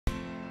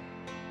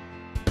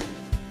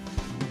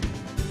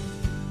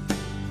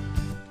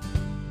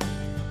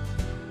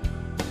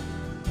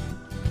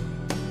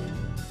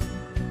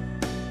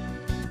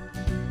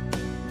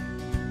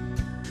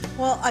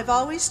Well, I've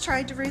always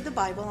tried to read the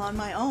Bible on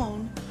my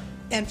own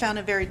and found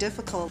it very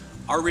difficult.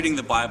 Our reading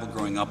the Bible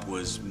growing up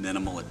was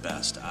minimal at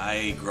best.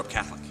 I grew up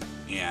Catholic,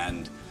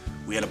 and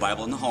we had a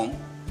Bible in the home.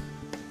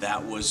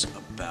 That was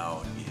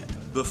about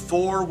it.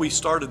 Before we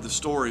started the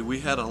story, we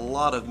had a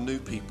lot of new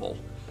people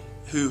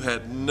who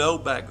had no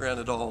background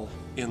at all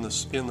in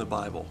the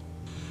Bible.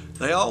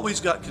 They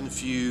always got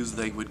confused,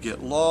 they would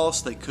get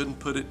lost, they couldn't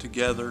put it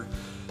together.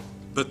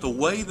 But the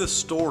way the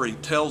story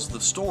tells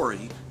the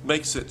story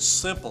makes it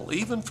simple.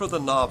 Even for the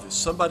novice,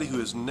 somebody who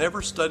has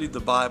never studied the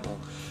Bible,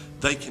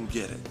 they can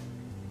get it.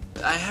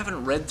 I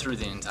haven't read through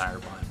the entire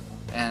Bible,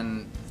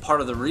 and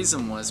part of the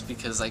reason was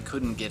because I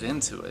couldn't get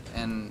into it,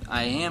 and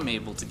I am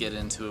able to get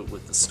into it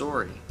with the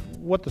story.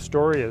 What the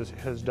story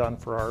has done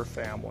for our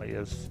family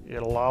is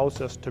it allows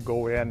us to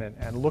go in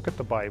and look at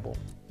the Bible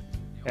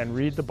and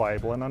read the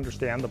Bible and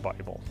understand the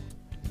Bible,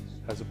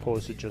 as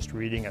opposed to just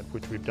reading it,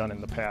 which we've done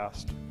in the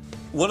past.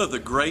 One of the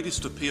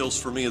greatest appeals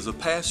for me as a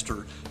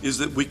pastor is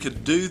that we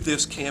could do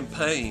this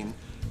campaign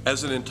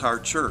as an entire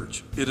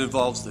church. It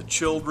involves the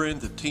children,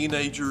 the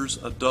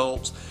teenagers,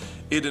 adults.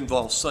 It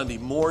involves Sunday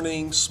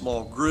mornings,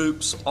 small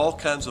groups, all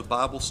kinds of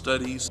Bible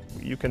studies.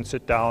 You can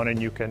sit down and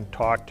you can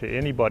talk to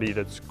anybody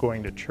that's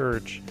going to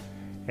church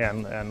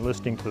and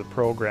listening to the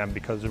program,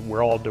 because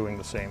we're all doing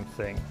the same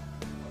thing.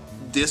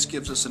 This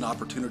gives us an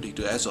opportunity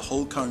to, as a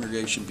whole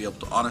congregation, be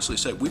able to honestly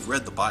say, we've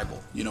read the Bible.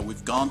 You know,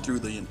 we've gone through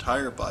the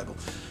entire Bible.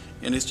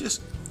 And it's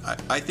just,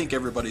 I think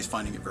everybody's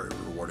finding it very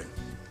rewarding.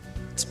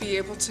 To be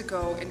able to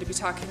go and to be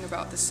talking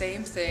about the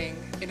same thing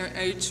in an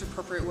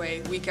age-appropriate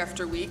way week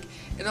after week,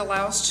 it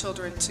allows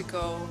children to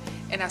go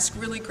and ask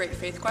really great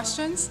faith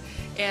questions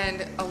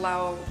and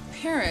allow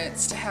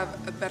parents to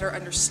have a better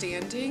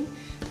understanding,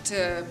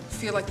 to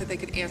feel like that they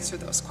could answer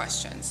those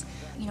questions.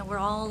 You know, we're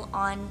all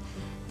on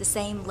the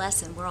same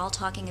lesson, we're all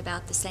talking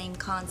about the same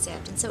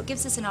concept, and so it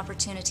gives us an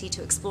opportunity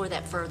to explore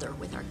that further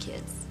with our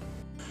kids.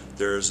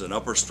 There's an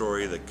upper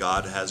story that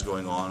God has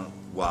going on,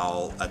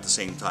 while at the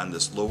same time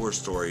this lower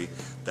story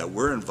that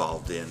we're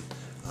involved in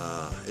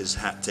is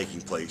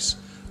taking place.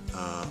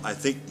 I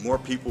think more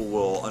people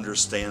will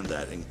understand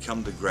that and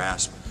come to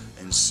grasp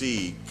and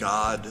see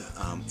God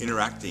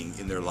interacting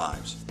in their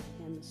lives.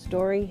 And the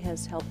story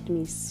has helped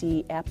me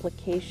see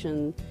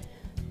application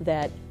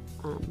that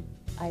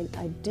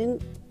I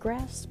didn't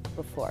grasp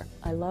before.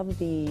 I love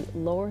the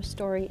lower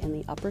story and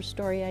the upper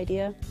story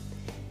idea,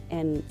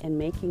 and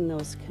making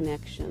those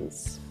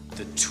connections.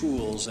 The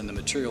tools and the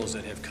materials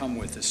that have come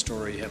with this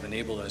story have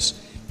enabled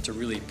us to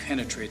really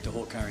penetrate the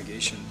whole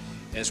congregation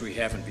as we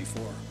haven't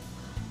before.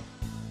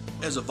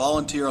 As a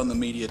volunteer on the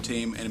media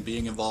team and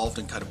being involved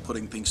in kind of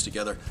putting things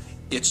together,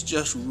 it's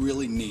just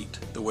really neat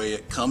the way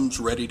it comes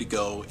ready to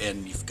go,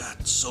 and you've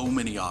got so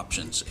many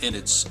options, and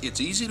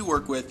it's easy to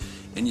work with,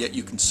 and yet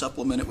you can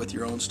supplement it with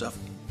your own stuff.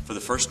 For the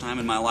first time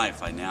in my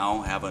life, I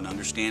now have an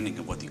understanding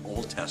of what the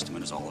Old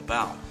Testament is all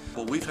about.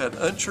 Well, we've had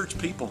unchurched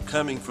people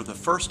coming for the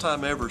first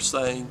time ever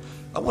saying,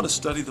 I want to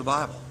study the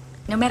Bible.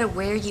 No matter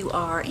where you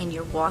are in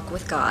your walk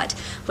with God,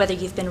 whether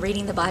you've been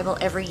reading the Bible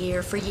every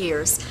year for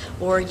years,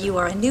 or you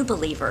are a new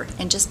believer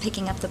and just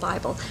picking up the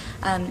Bible,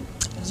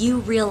 you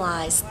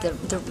realize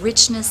the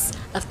richness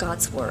of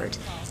God's Word,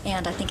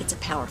 and I think it's a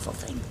powerful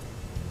thing.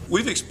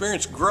 We've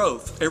experienced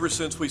growth ever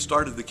since we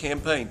started the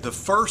campaign. The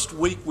first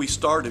week we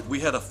started, we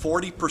had a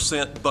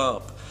 40%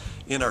 bump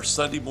in our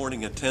Sunday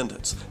morning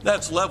attendance.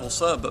 That's level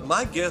some, but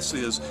my guess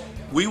is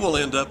we will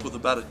end up with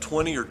about a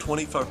 20 or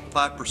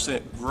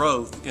 25%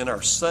 growth in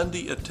our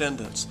Sunday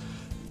attendance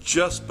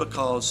just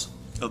because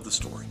of the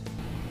story.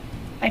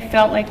 I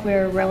felt like we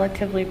were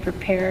relatively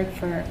prepared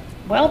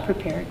well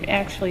prepared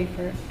actually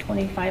for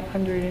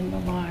 2,500 in the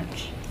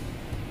launch,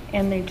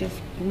 and they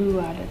just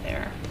blew out of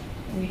there.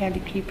 We had to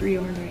keep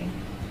reordering,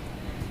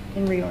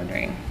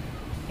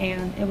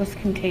 and it was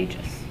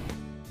contagious.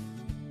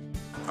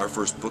 Our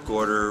first book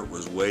order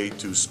was way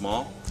too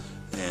small,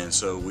 and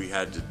so we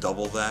had to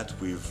double that.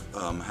 We've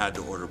had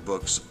to order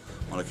books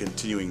on a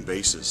continuing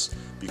basis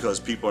because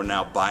people are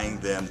now buying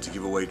them to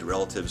give away to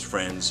relatives,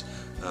 friends,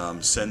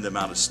 send them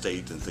out of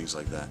state and things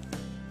like that.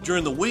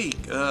 During the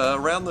week,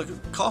 around the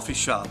coffee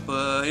shop,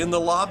 in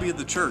the lobby of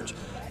the church,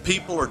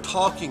 people are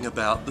talking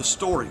about the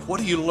story. What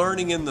are you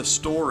learning in the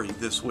story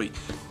this week?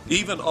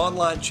 Even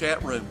online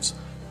chat rooms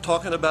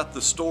talking about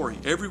the story.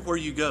 Everywhere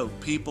you go,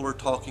 people are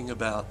talking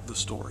about the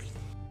story.